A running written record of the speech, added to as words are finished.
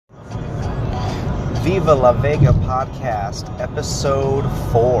Viva La Vega podcast, episode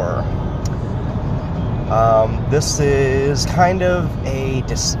 4. This is kind of a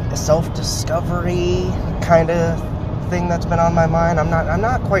self-discovery kind of thing that's been on my mind. I'm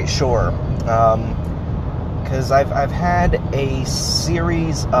not quite sure, because I've had a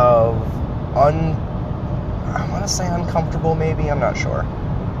series of I want to say uncomfortable, maybe, I'm not sure,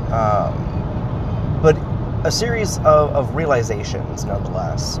 but a series of realizations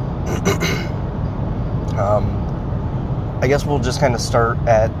nonetheless. I guess we'll just kind of start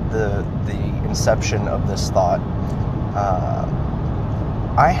at the inception of this thought.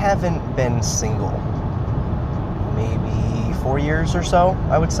 I haven't been single maybe 4 years or so,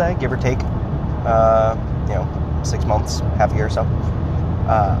 I would say, give or take. 6 months, half a year or so.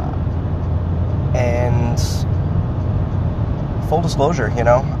 And full disclosure,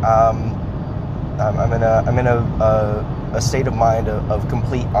 I'm in a state of mind of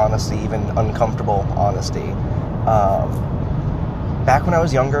complete honesty, even uncomfortable honesty. Back when I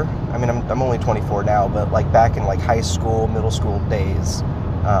was younger, I'm only 24 now, but like back in like high school, middle school days,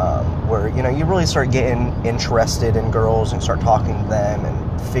 where you really start getting interested in girls and start talking to them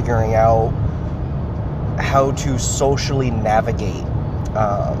and figuring out how to socially navigate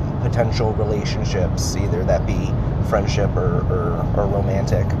potential relationships, either that be friendship or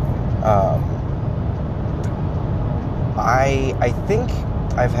romantic. I think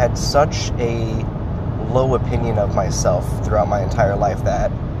I've had such a low opinion of myself throughout my entire life that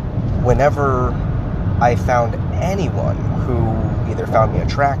whenever I found anyone who either found me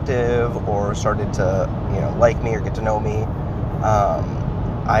attractive or started to, like me or get to know me,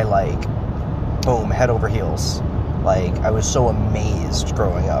 I boom, head over heels. Like, I was so amazed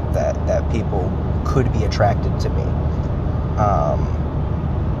growing up that people could be attracted to me.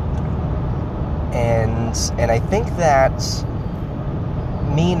 And I think that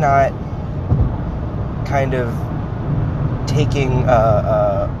me not kind of taking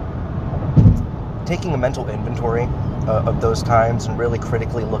a mental inventory of those times and really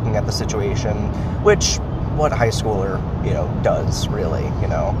critically looking at the situation, which what a high schooler does really.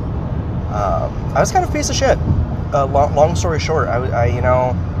 I was kind of a piece of shit. Long story short,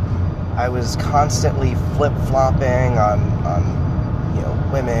 I was constantly flip-flopping on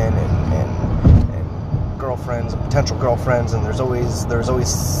women and girlfriends and potential girlfriends, and there's always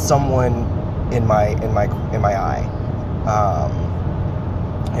someone in my eye.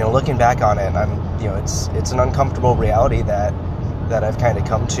 Looking back on it, it's an uncomfortable reality that I've kind of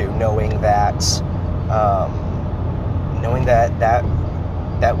come to, knowing that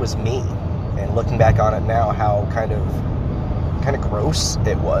was me, and looking back on it now, how kind of gross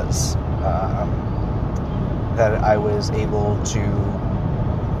it was, that I was able to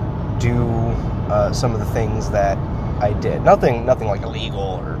do some of the things that I did. Nothing like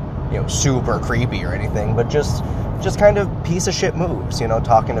illegal or super creepy or anything, but just kind of piece of shit moves,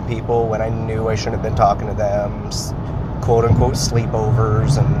 talking to people when I knew I shouldn't have been talking to them, quote unquote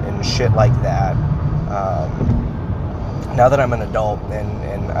sleepovers and shit like that. Now that I'm an adult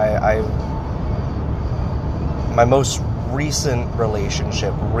and my most recent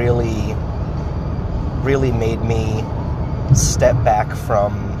relationship really made me step back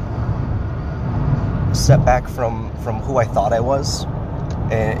from who I thought I was,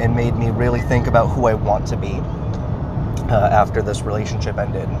 and made me really think about who I want to be after this relationship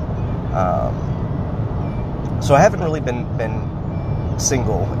ended. So I haven't really been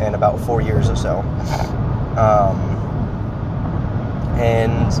single in about 4 years or so.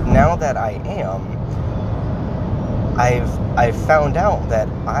 And now that I am, I've found out that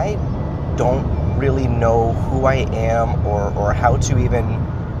I don't really know who I am or how to even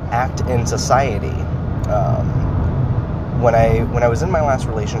act in society. When I was in my last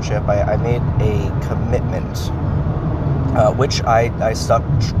relationship, I made a commitment, which I stuck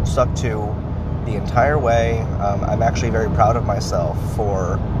to the entire way. I'm actually very proud of myself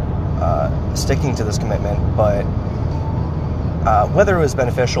for sticking to this commitment, but whether it was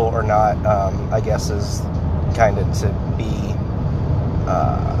beneficial or not, I guess is kind of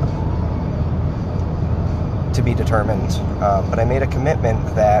to be determined. But I made a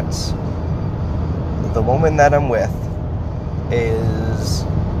commitment that the woman that I'm with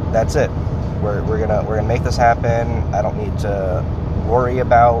that's it. We're gonna make this happen. I don't need to worry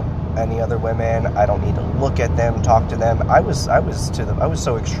about any other women. I don't need to look at them, talk to them. I was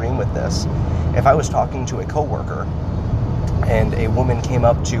so extreme with this. If I was talking to a coworker and a woman came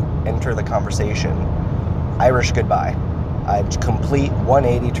up to enter the conversation, Irish goodbye. I'd complete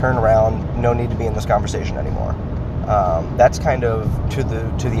 180, turn around, no need to be in this conversation anymore. That's kind of to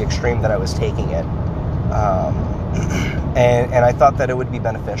the extreme that I was taking it. And I thought that it would be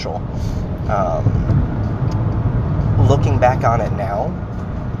beneficial. Looking back on it now,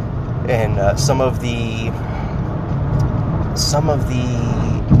 and some of the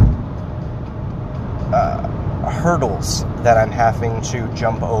hurdles that I'm having to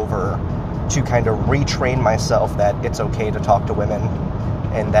jump over to kind of retrain myself that it's okay to talk to women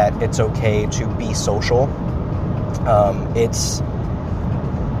and that it's okay to be social. It's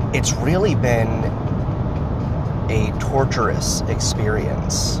really been a torturous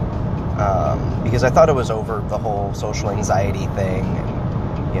experience, because I thought it was over the whole social anxiety thing,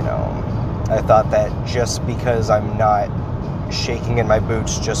 and, you know, I thought that just because I'm not shaking in my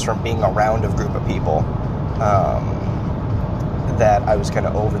boots just from being around a group of people, that I was kind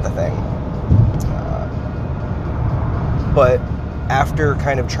of over the thing. But after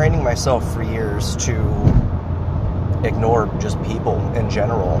kind of training myself for years to ignore just people in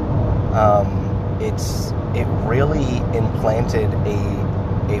general, it really implanted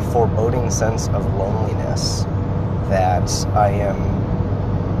a foreboding sense of loneliness that I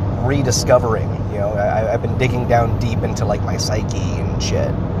am rediscovering. You know, I've been digging down deep into like my psyche and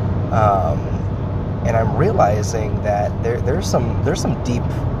shit, and I'm realizing that there's some deep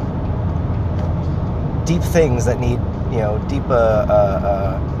things that need, you know, deep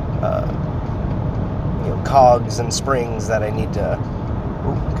cogs and springs that I need to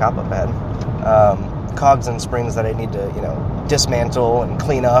cogs and springs that I need to, you know, dismantle and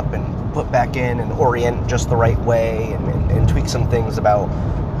clean up and put back in and orient just the right way, and tweak some things about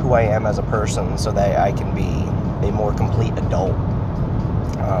who I am as a person so that I can be a more complete adult.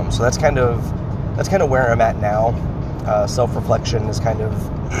 So that's kind of where I'm at now. Self-reflection is kind of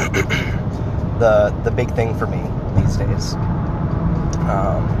the big thing for me these days.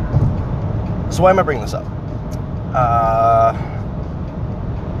 So why am I bringing this up?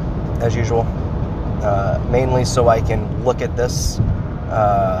 As usual, mainly so I can look at this,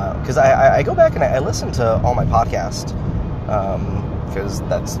 because I go back and I listen to all my podcasts, because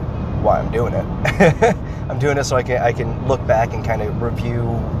that's why I'm doing it. I'm doing it so I can look back and kind of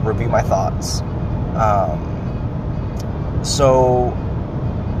review my thoughts. So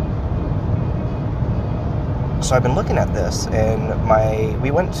I've been looking at this, and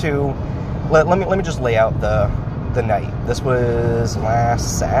we went to. Let me just lay out the night. This was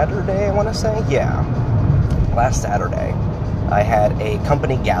last Saturday, I want to say. Yeah, last Saturday. I had a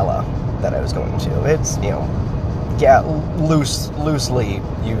company gala that I was going to. It's, you know, loosely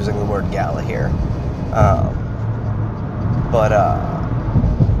using the word gala here.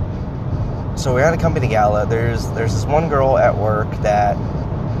 So we're at a company gala. There's this one girl at work that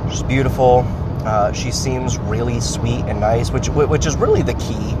she's beautiful. She seems really sweet and nice, which is really the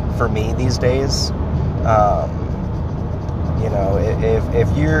key for me these days. You know,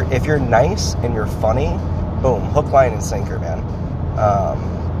 if you're nice and you're funny, boom, hook, line, and sinker, man.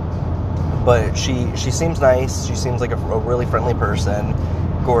 But she seems nice. She seems like a really friendly person.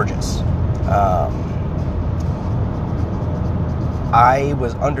 Gorgeous. I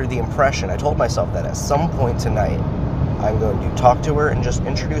was under the impression, I told myself that at some point tonight, I'm going to talk to her and just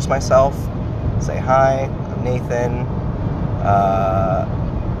introduce myself, say, hi, I'm Nathan,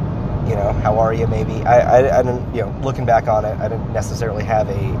 you know, how are you, maybe. I didn't, you know, looking back on it, I didn't necessarily have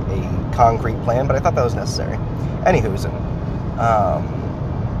a concrete plan, but I thought that was necessary. Anywho's, and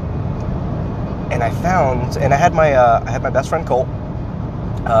I found, and I had my best friend Colt.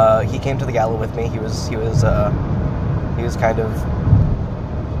 He came to the gala with me. He was kind of,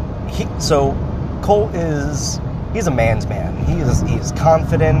 so Colt he's a man's man. He's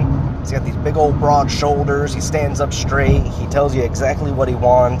confident. He's got these big old broad shoulders. He stands up straight. He tells you exactly what he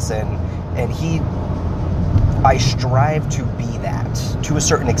wants, and I strive to be that to a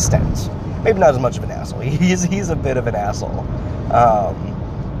certain extent. Maybe not as much of an asshole. He's a bit of an asshole.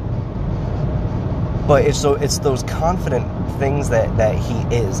 But it's those confident things that he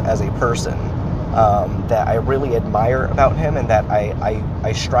is as a person, that I really admire about him, and that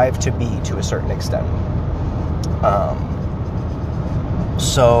I strive to be to a certain extent.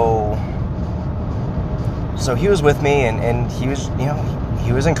 So he was with me, and he was, you know,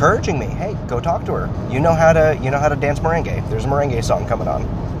 he was encouraging me. Hey, go talk to her. You know how to dance merengue. There's a merengue song coming on,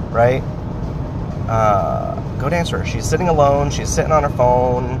 right? Go dance her. She's sitting alone. She's sitting on her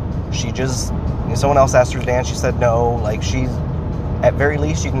phone. Someone else asked her to dance. She said no. Like, she's, at very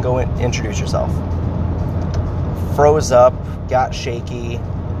least, you can go and introduce yourself. Froze up, got shaky.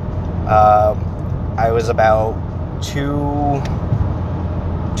 I was about two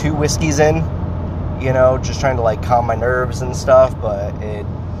whiskeys in, you know, just trying to like calm my nerves and stuff, but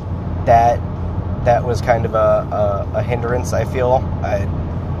that was kind of a hindrance, I feel.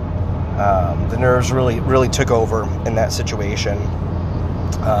 The nerves really took over in that situation.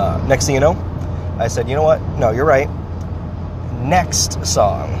 Next thing you know, I said, you know what? No, you're right. Next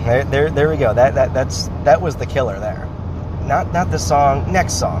song. There we go. That was the killer there. Not this song.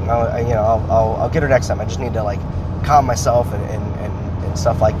 Next song. I'll get her next time. I just need to like calm myself and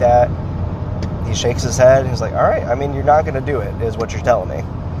stuff like that. He shakes his head. And he's like, all right. I mean, you're not going to do it, is what you're telling me.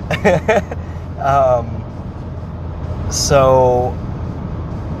 So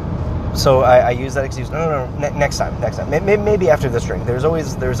I use that excuse. No. Next time. Maybe after this drink. There's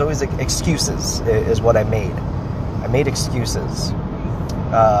always excuses. Is what I made. I made excuses.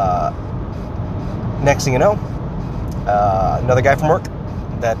 Next thing you know, another guy from work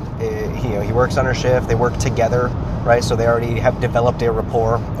that he works on her shift. They work together, right? So they already have developed a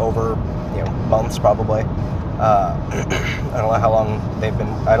rapport over months probably. I don't know how long they've been.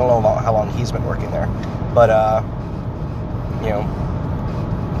 I don't know how long he's been working there, but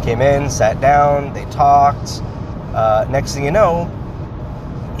came in, sat down, they talked. Next thing you know,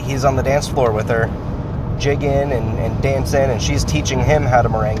 he's on the dance floor with her, jigging and dancing, and she's teaching him how to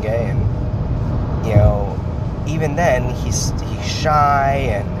merengue. And even then he's shy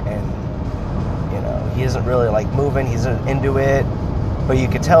and he isn't really like moving. He's into it, but you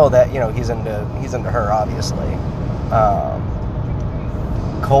could tell that he's into her, obviously.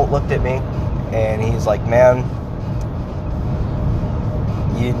 Colt looked at me and he's like, man,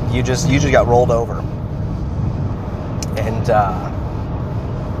 you just got rolled over. And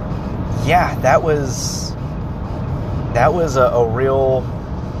that was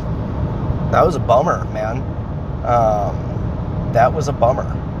a bummer, man. That was a bummer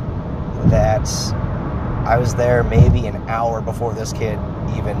that I was there maybe an hour before this kid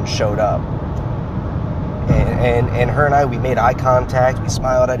even showed up. And her and I, we made eye contact, we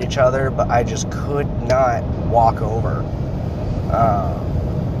smiled at each other, but I just could not walk over.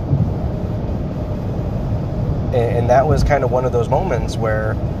 And that was kind of one of those moments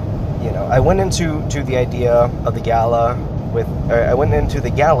where, I went into the idea of the gala with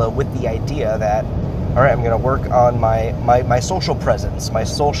the idea that, all right, I'm going to work on my social presence, my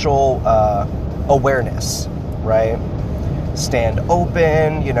social awareness, right? Stand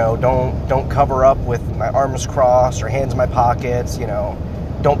open, don't cover up with my arms crossed or hands in my pockets,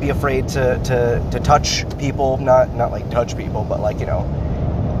 don't be afraid to touch people, not like touch people, but like,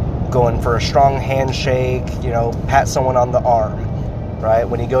 going for a strong handshake, pat someone on the arm, right?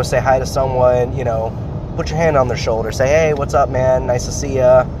 When you go say hi to someone, put your hand on their shoulder, say, hey, what's up, man? Nice to see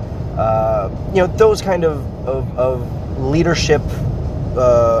ya. Those kind of leadership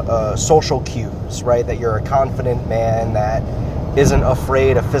social cues, right? That you're a confident man that isn't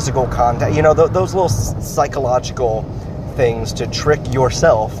afraid of physical contact. Those little psychological things to trick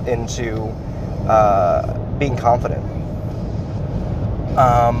yourself into being confident.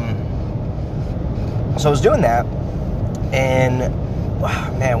 So I was doing that, and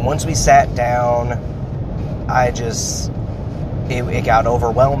man, once we sat down, it got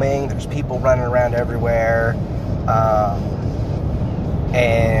overwhelming. There's people running around everywhere,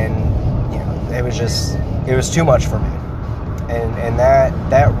 and it was too much for me, and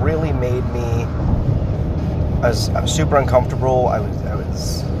that really made me. I was super uncomfortable. I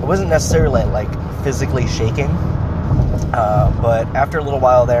wasn't necessarily like physically shaking. But after a little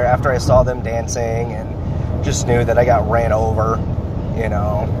while there, after I saw them dancing and just knew that I got ran over,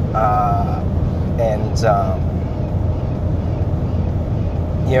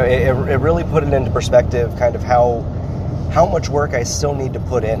 it really put it into perspective kind of how much work I still need to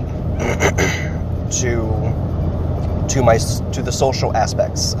put in to the social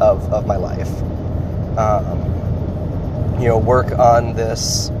aspects of my life. Work on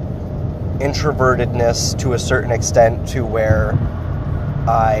this introvertedness to a certain extent to where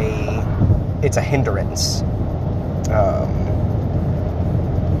it's a hindrance.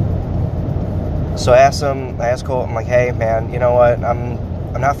 So I asked Colt, I'm like, hey man, you know what, I'm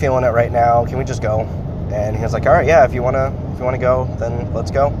not feeling it right now, can we just go? And he was like, all right, yeah, if you wanna go, then let's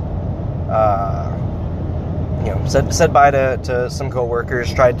go. Said bye to some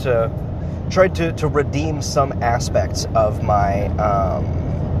coworkers, tried to redeem some aspects of my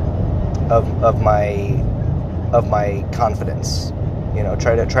of my confidence,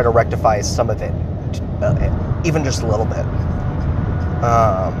 try to rectify some of it, even just a little bit.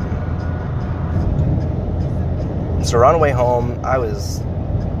 So we're on the way home. I was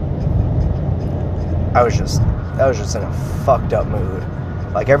just in a fucked up mood.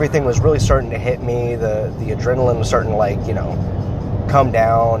 Like everything was really starting to hit me. The adrenaline was starting to like come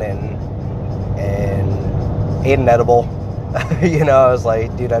down, and ate an edible. I was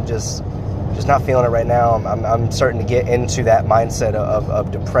like, dude, I'm just not feeling it right now. I'm starting to get into that mindset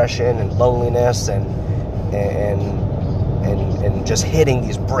of depression and loneliness and and just hitting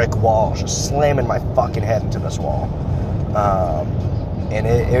these brick walls, just slamming my fucking head into this wall. And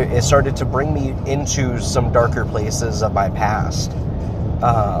it started to bring me into some darker places of my past.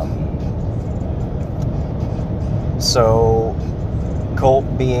 So Colt,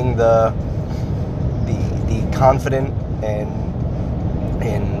 being the confident and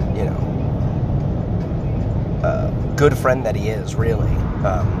you know, good friend that he is, really.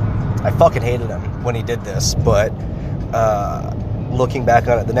 I fucking hated him when he did this, but looking back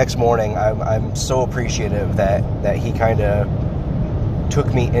on it the next morning, I'm so appreciative that he kind of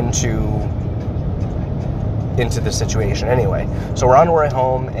took me into the situation. Anyway, so we're on our way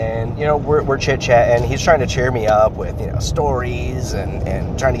home, and you know, we're chit-chatting. He's trying to cheer me up with, you know, stories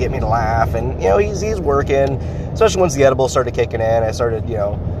and trying to get me to laugh, and you know, he's working, especially once the edibles started kicking in. I started, you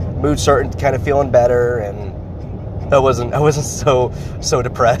know, mood started kind of feeling better, and I wasn't so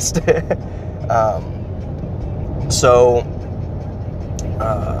depressed.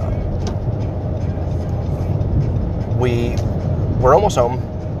 We're almost home.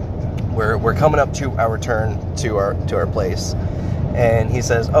 We're coming up to our return to our place, and he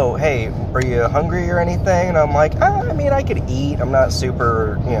says, "Oh, hey, are you hungry or anything?" And I'm like, I mean, I could eat. I'm not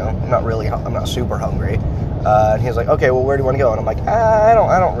super, you know, I'm not super hungry. And he's like, "Okay, well, where do you want to go?" And I'm like, I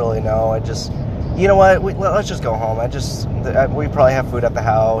don't really know. I just, you know what? Let's just go home. We probably have food at the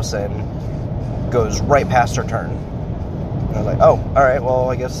house, and goes right past our turn. And I was like, "Oh, all right. Well,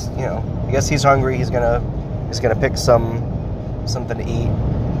 I guess he's hungry. He's gonna pick something to eat."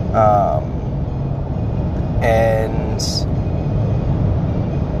 And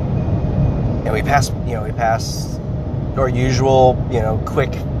we passed our usual, you know,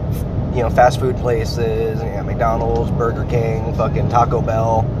 quick, you know, fast food places, you know, McDonald's, Burger King, fucking Taco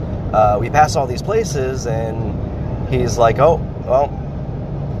Bell. We passed all these places, and he's like, "Oh, well,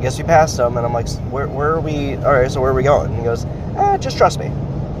 I guess we passed them." And I'm like, where are we? All right, so where are we going? And he goes, "Just trust me."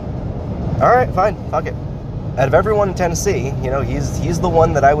 All right, fine, fuck it. Out of everyone in Tennessee, you know, he's the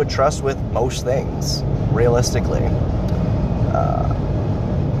one that I would trust with most things, realistically.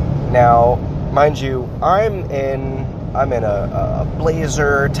 Now, mind you, I'm in a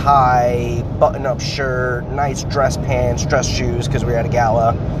blazer, tie, button-up shirt, nice dress pants, dress shoes, because we were at a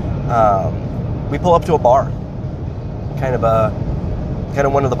gala. We pull up to a bar, kind of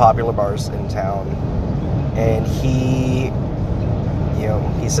one of the popular bars in town, and he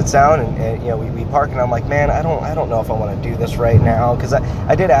sits down, and you know, we park, and I'm like, man, I don't know if I want to do this right now, because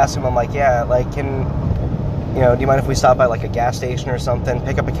I did ask him, I'm like, yeah, like, do you mind if we stop by like a gas station or something,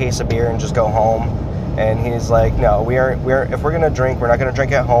 pick up a case of beer and just go home? And he's like, no, if we're gonna drink, we're not gonna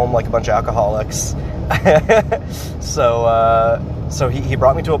drink at home like a bunch of alcoholics. So he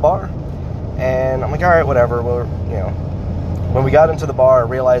brought me to a bar, and I'm like, all right, whatever. Well, you know, when we got into the bar, I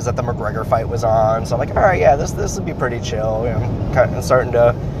realized that the McGregor fight was on, so I'm like, all right, yeah, this would be pretty chill. You know, I'm kind of starting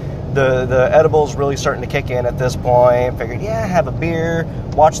to, the edibles really starting to kick in at this point. Figured, yeah, have a beer,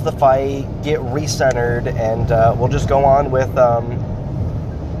 watch the fight, get recentered, and we'll just go on with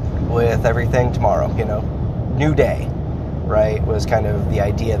everything tomorrow. You know, new day, right? Was kind of the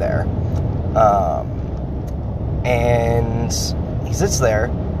idea there. And he sits there,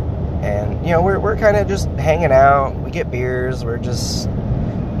 and you know, we're kind of just hanging out. We get beers. We're just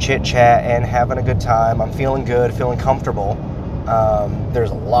chit-chatting, having a good time. I'm feeling good, feeling comfortable.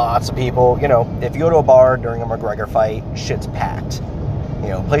 There's lots of people. You know, if you go to a bar during a McGregor fight, shit's packed. You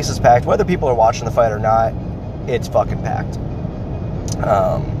know, place is packed. Whether people are watching the fight or not, it's fucking packed.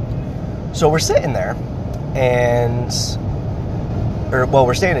 So we're sitting there,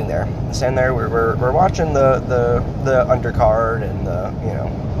 we're standing there. We're watching the undercard and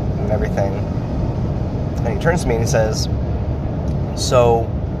and everything. And he turns to me and he says, "So,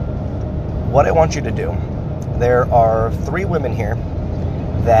 what I want you to do, there are 3 women here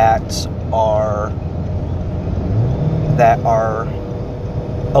that are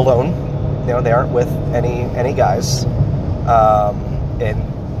alone. You know, they aren't with any guys. And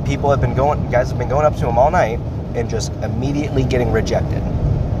guys have been going up to them all night and just immediately getting rejected.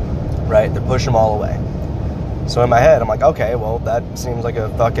 Right? They're pushing them all away. So in my head, I'm like, okay, well, that seems like a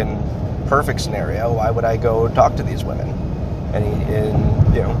fucking perfect scenario. Why would I go talk to these women?" And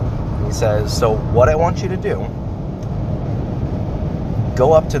he says, "So what I want you to do,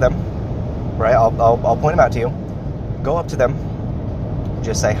 go up to them, right? I'll point them out to you. Go up to them,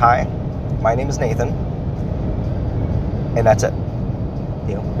 just say, 'Hi, my name is Nathan,' and that's it.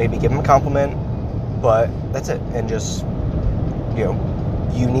 You know, maybe give them a compliment, but that's it. And just,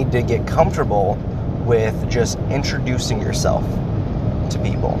 you need to get comfortable with just introducing yourself to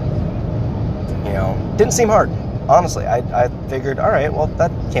people." You know, didn't seem hard. Honestly, I figured, all right, well,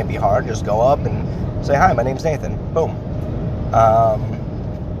 that can't be hard. Just go up and say, "Hi, my name's Nathan." Boom.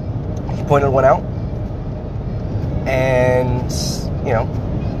 He pointed one out, and,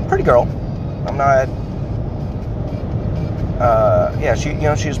 pretty girl. I'm not, she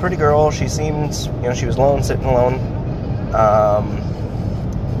was a pretty girl. She seemed, she was alone, sitting alone.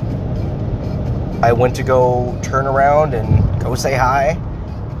 I went to go turn around and go say hi,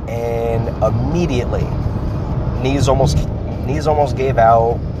 and immediately knees almost gave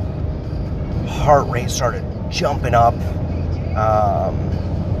out. Heart rate started jumping up.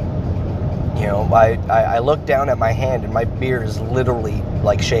 I looked down at my hand, and my beard is literally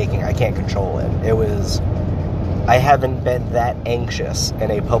like shaking. I can't control it. I haven't been that anxious in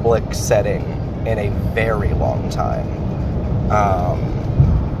a public setting in a very long time.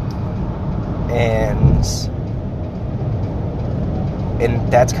 And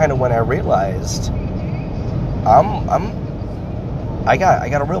that's kind of when I realized I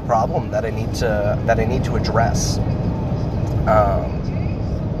got a real problem that I need to address.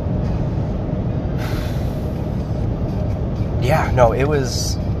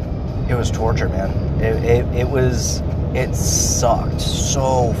 It was torture, man. It sucked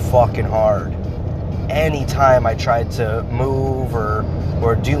so fucking hard. Anytime I tried to move or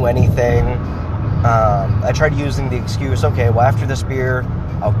do anything, I tried using the excuse, okay, well, after this beer,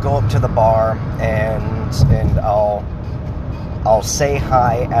 I'll go up to the bar and I'll say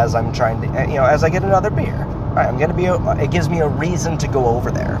hi as I'm trying to, as I get another beer. Right, it gives me a reason to go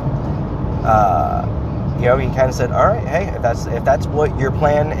over there. He kind of said, all right, hey, if that's what your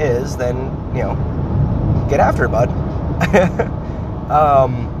plan is, then, get after it, bud.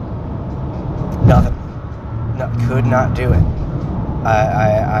 Nothing. No, could not do it.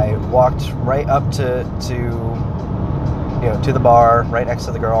 I walked right up to the bar, right next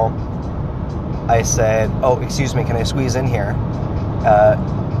to the girl. I said, oh, excuse me, can I squeeze in here?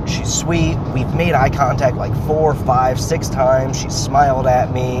 She's sweet. We've made eye contact like 4, 5, 6 times. She smiled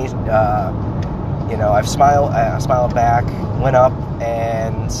at me. I smiled back, went up,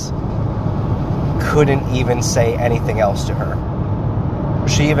 and couldn't even say anything else to her.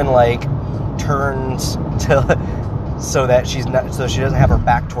 She even turned to so she doesn't have her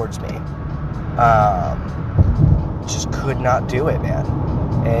back towards me. Just could not do it, man.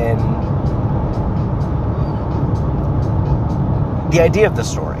 And the idea of the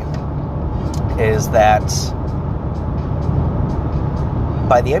story is that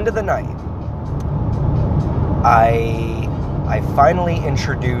by the end of the night, I finally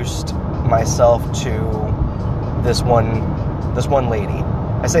introduced myself to this one lady.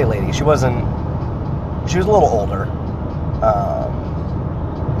 I say lady. She was a little older.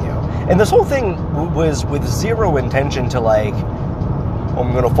 And this whole thing was with zero intention to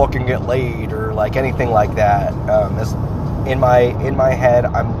I'm gonna fucking get laid or anything like that. In my head,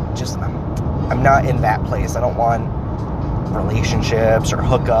 I'm not in that place. I don't want relationships or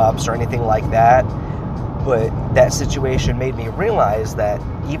hookups or anything like that. But that situation made me realize that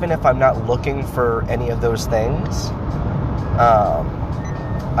even if I'm not looking for any of those things,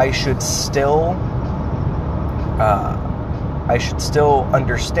 I should still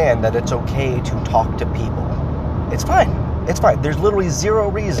understand that it's okay to talk to people. It's fine. There's literally zero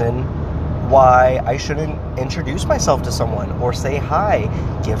reason why I shouldn't introduce myself to someone or say hi,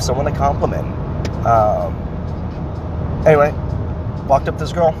 give someone a compliment. Anyway, walked up to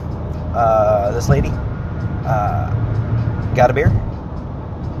this girl, this lady, got a beer,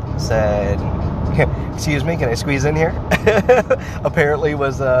 said, excuse me, can I squeeze in here? Apparently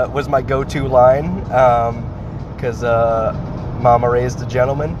was my go-to line, because Mama raised a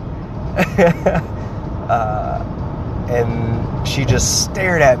gentleman. And she just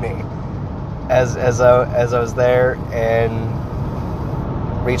stared at me as I was there, and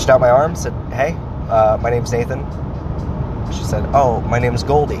reached out my arm, said, hey, my name's Nathan. She said, oh, my name's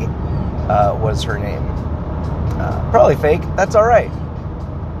Goldie, was her name. Probably fake, that's alright.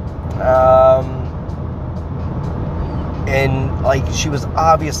 And she was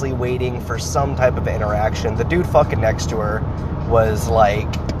obviously waiting for some type of interaction. The dude fucking next to her was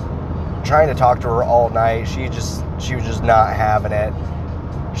trying to talk to her all night. She was just not having it.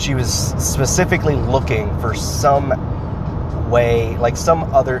 She was specifically looking for some way, some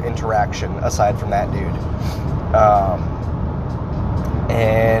other interaction aside from that dude.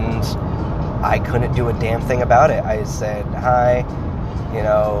 And I couldn't do a damn thing about it. I said, hi,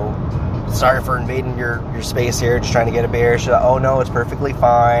 sorry for invading your space here, just trying to get a beer. She said, oh no, it's perfectly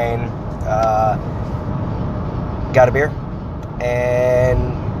fine. Got a beer,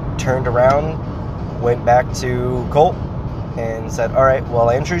 and turned around, went back to Colt, and said, all right, well,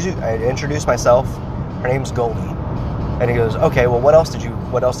 I introduced myself. Her name's Goldie. And he goes, okay, well, what else did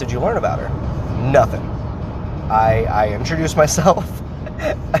you learn about her? Nothing. I introduced myself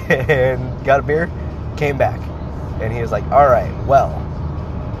and got a beer, came back. And he was like, all right, well,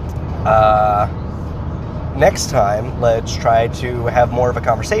 next time, let's try to have more of a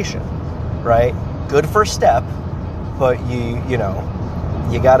conversation, right? Good first step, but you know,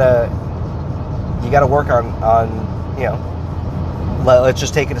 you gotta work on you know, let's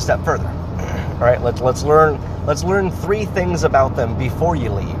just take it a step further. All right, let's learn 3 things about them before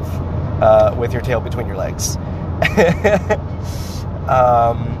you leave, with your tail between your legs.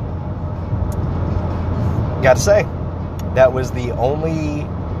 Gotta say, that was the only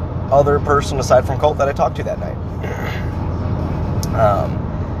other person aside from Colt that I talked to that night.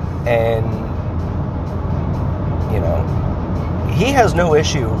 And you know, he has no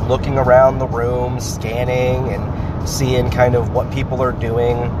issue looking around the room, scanning and seeing kind of what people are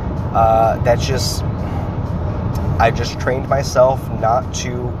doing. I just trained myself not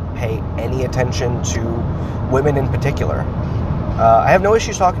to pay any attention to women in particular. I have no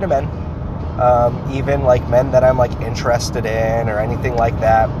issues talking to men, even like men that I'm like interested in or anything like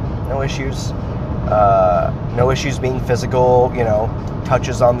that. No issues. No issues being physical, you know,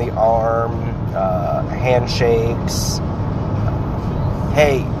 touches on the arm, handshakes.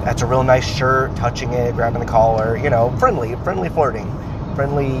 Hey, that's a real nice shirt, touching it, grabbing the collar, you know, friendly flirting,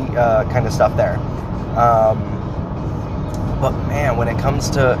 friendly kind of stuff there. But man, when it comes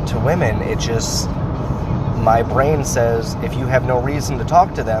to women, it just, my brain says, if you have no reason to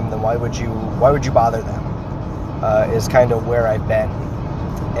talk to them, then why would you bother them? Is kind of where I've been.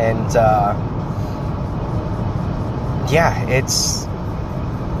 And yeah, it's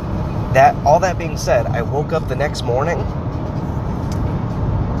that. All that being said, I woke up the next morning,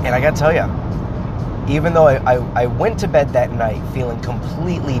 and I gotta tell you, even though I went to bed that night feeling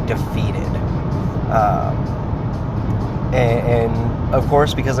completely defeated, and of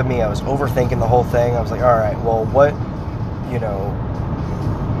course, because of me, I was overthinking the whole thing. I was like, all right, well, what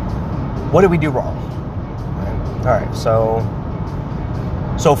did we do wrong? All right, so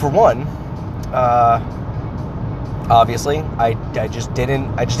for one, obviously, I just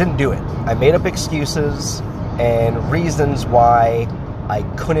didn't do it. I made up excuses and reasons why I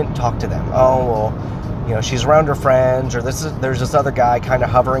couldn't talk to them. Oh, well, you know, she's around her friends, or there's this other guy kind of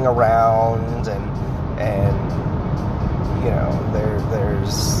hovering around, and you know,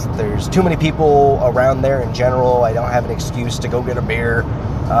 there's too many people around there in general. I don't have an excuse to go get a beer.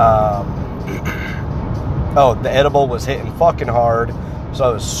 Oh, the edible was hitting fucking hard, so I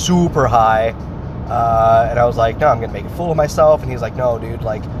was super high, and I was like, no, I'm gonna make a fool of myself. And he's like, no, dude,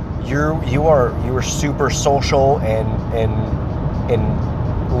 like you are super social and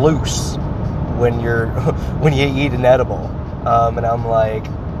loose when you eat an edible. And I'm like,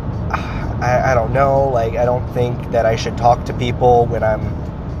 I don't know, like, I don't think that I should talk to people when I'm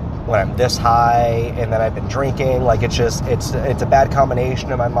this high and that I've been drinking. Like, it's a bad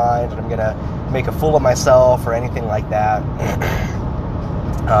combination in my mind, and I'm gonna make a fool of myself or anything like that.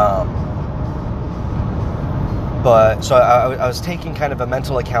 But so I was taking kind of a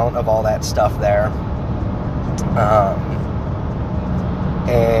mental account of all that stuff there.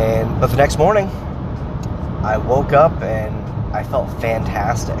 But the next morning, I woke up and I felt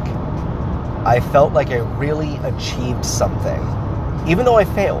fantastic. I felt like I really achieved something. Even though I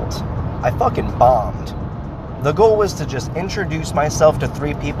failed, I fucking bombed. The goal was to just introduce myself to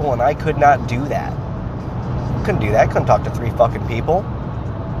 3 people, and I could not do that. Couldn't do that. Couldn't talk to 3 fucking people.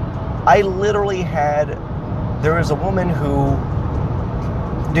 I literally there was a woman who,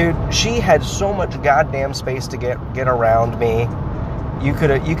 dude, she had so much goddamn space to get around me. You could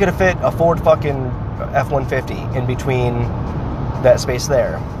have fit a Ford fucking F-150 in between that space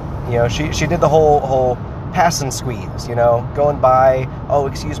there. You know, she did the whole pass and squeeze, you know, going by, oh,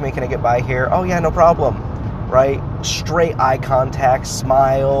 excuse me, can I get by here? Oh, yeah, no problem, right? Straight eye contact,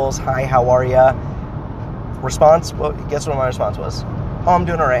 smiles, hi, how are ya? Response, well, guess what my response was? Oh, I'm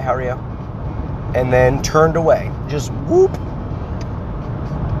doing all right, how are you? And then turned away, just whoop.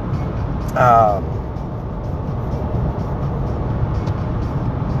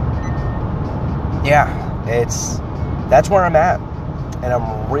 Yeah, that's where I'm at. And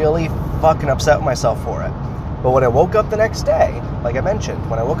I'm really fucking upset with myself for it. But when I woke up the next day, like I mentioned,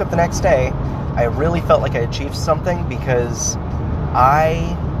 when I woke up the next day, I really felt like I achieved something, because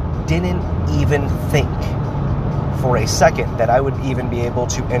I didn't even think for a second that I would even be able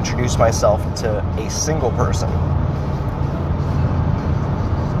to introduce myself to a single person.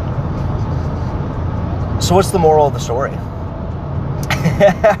 So what's the moral of the story?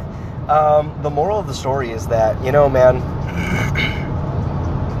 The moral of the story is that, you know, man,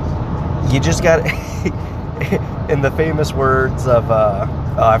 you just got, in the famous words of,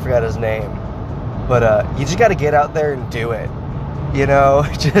 I forgot his name, But you just got to get out there and do it. You know,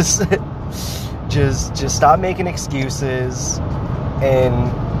 just stop making excuses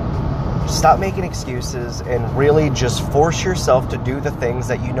and really just force yourself to do the things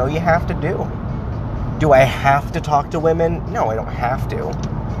that you know you have to do. Do I have to talk to women? No, I don't have to.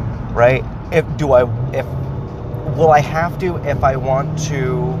 Right? Will I have to if I want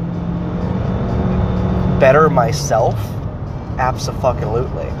to better myself?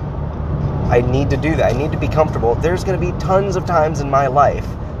 Abso-fucking-lutely. I need to do that. I need to be comfortable. There's going to be tons of times in my life.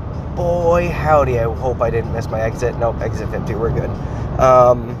 Boy, howdy, I hope I didn't miss my exit. Nope, exit 50, we're good.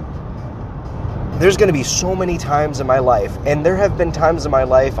 There's going to be so many times in my life, and there have been times in my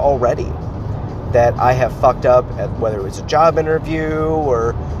life already that I have fucked up, whether it was a job interview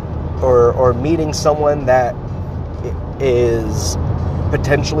or meeting someone that is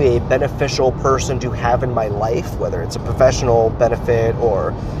potentially a beneficial person to have in my life, whether it's a professional benefit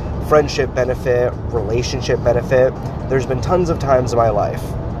or friendship benefit, relationship benefit. There's been tons of times in my life,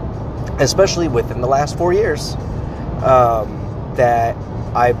 especially within the last 4 years, that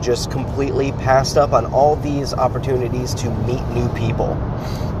I've just completely passed up on all these opportunities to meet new people.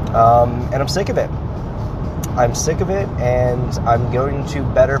 And I'm sick of it. I'm sick of it, and I'm going to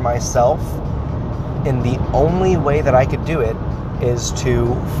better myself. And the only way that I could do it is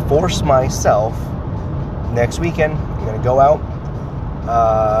to force myself. Next weekend, I'm going to go out.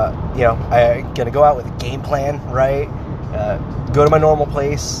 I'm going to go out with a game plan, right? Go to my normal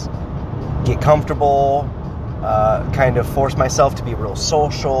place, get comfortable, kind of force myself to be real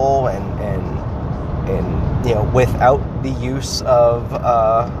social and without the use of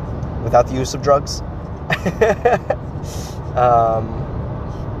drugs.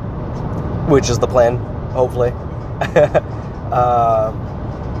 Which is the plan, hopefully.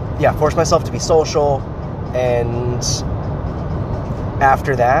 Force myself to be social, and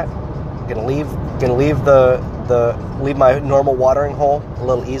after that, gonna leave my normal watering hole a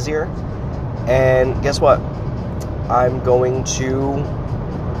little easier. And guess what? I'm going to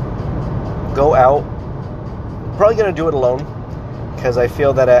go out. Probably gonna do it alone, because I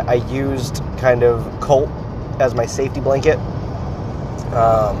feel that I used kind of Colt as my safety blanket.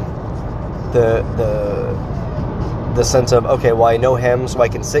 The sense of, okay, well, I know him, so I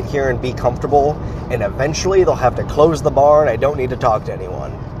can sit here and be comfortable, and eventually they'll have to close the bar, and I don't need to talk to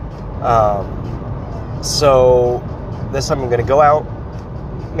anyone. So this time I'm going to go out,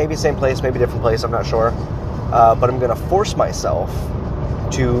 maybe same place, maybe different place, I'm not sure. But I'm going to force myself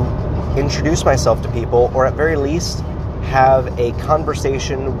to introduce myself to people, or at very least have a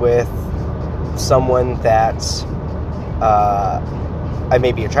conversation with someone that I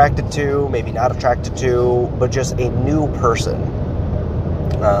may be attracted to, maybe not attracted to, but just a new person.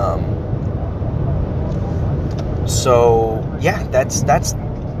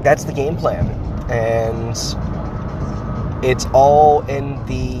 That's the game plan, and it's all in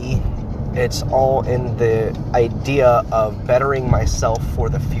the idea of bettering myself for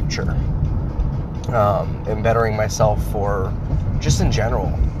the future, and bettering myself for just in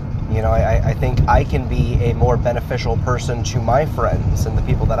general. You know, I think I can be a more beneficial person to my friends and the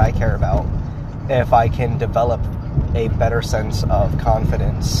people that I care about if I can develop a better sense of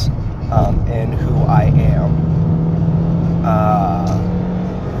confidence in who I am.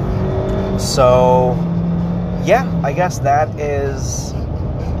 I guess that is...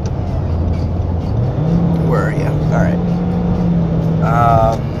 Where are you? All right.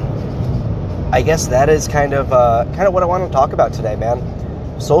 I guess that is kind of what I want to talk about today, man.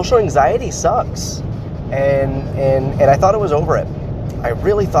 Social anxiety sucks, and I thought I was over it. I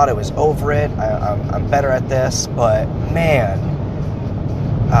really thought I was over it. I'm better at this, but man,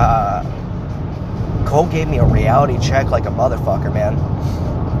 Cole gave me a reality check like a motherfucker, man.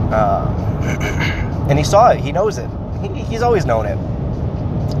 And he saw it. He knows it. He's always known it.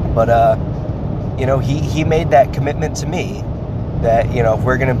 But he made that commitment to me that, if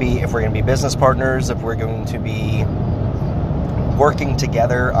we're gonna be business partners, if we're going to be working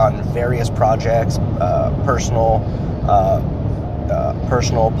together on various projects, personal,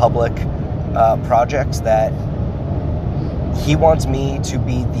 public projects, that he wants me to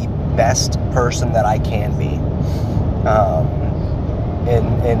be the best person that I can be.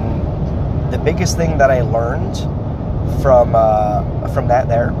 And the biggest thing that I learned from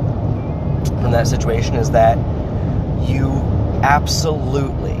that situation is that you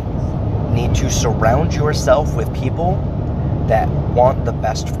absolutely need to surround yourself with people that want the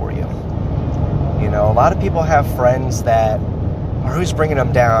best for you. A lot of people have friends that are always bringing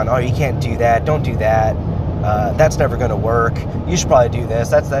them down. Oh, you can't do that. Don't do that. That's never going to work. You should probably do this.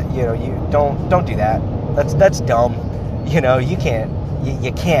 That's that. You don't do that. That's dumb. You can't.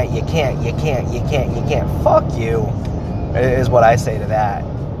 You can't. Fuck you, is what I say to that.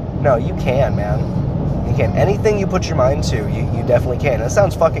 No, you can, man. You can. Anything you put your mind to, you definitely can. That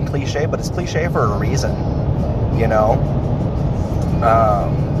sounds fucking cliche, but it's cliche for a reason, you know?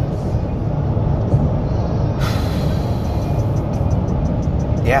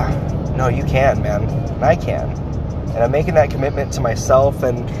 Yeah. No, you can, man. And I can. And I'm making that commitment to myself,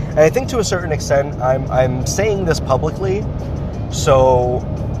 and I think to a certain extent, I'm saying this publicly, so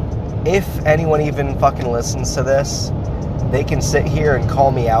if anyone even fucking listens to this, they can sit here and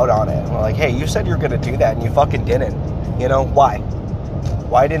call me out on it. Like, hey, you said you were going to do that, and you fucking didn't. You know, why?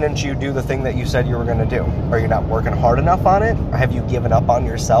 Why didn't you do the thing that you said you were going to do? Are you not working hard enough on it? Have you given up on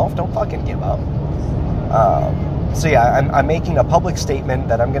yourself? Don't fucking give up. So yeah, I'm making a public statement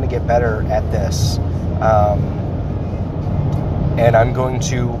that I'm going to get better at this. And I'm going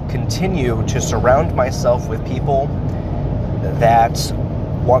to continue to surround myself with people that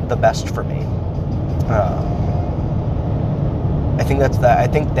want the best for me. I think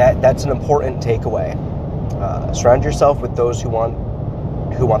that's an important takeaway. Surround yourself with those who want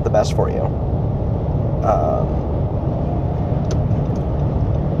the best for you.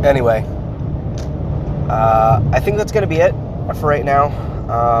 Anyway, I think that's going to be it for right now.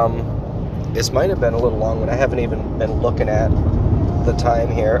 This might have been a little long when I haven't even been looking at the time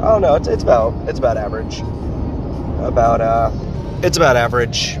here. Oh no, it's about average. It's about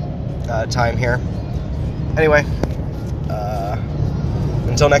average time here. Anyway,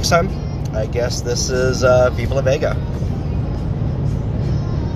 until next time, I guess this is Viva Vega.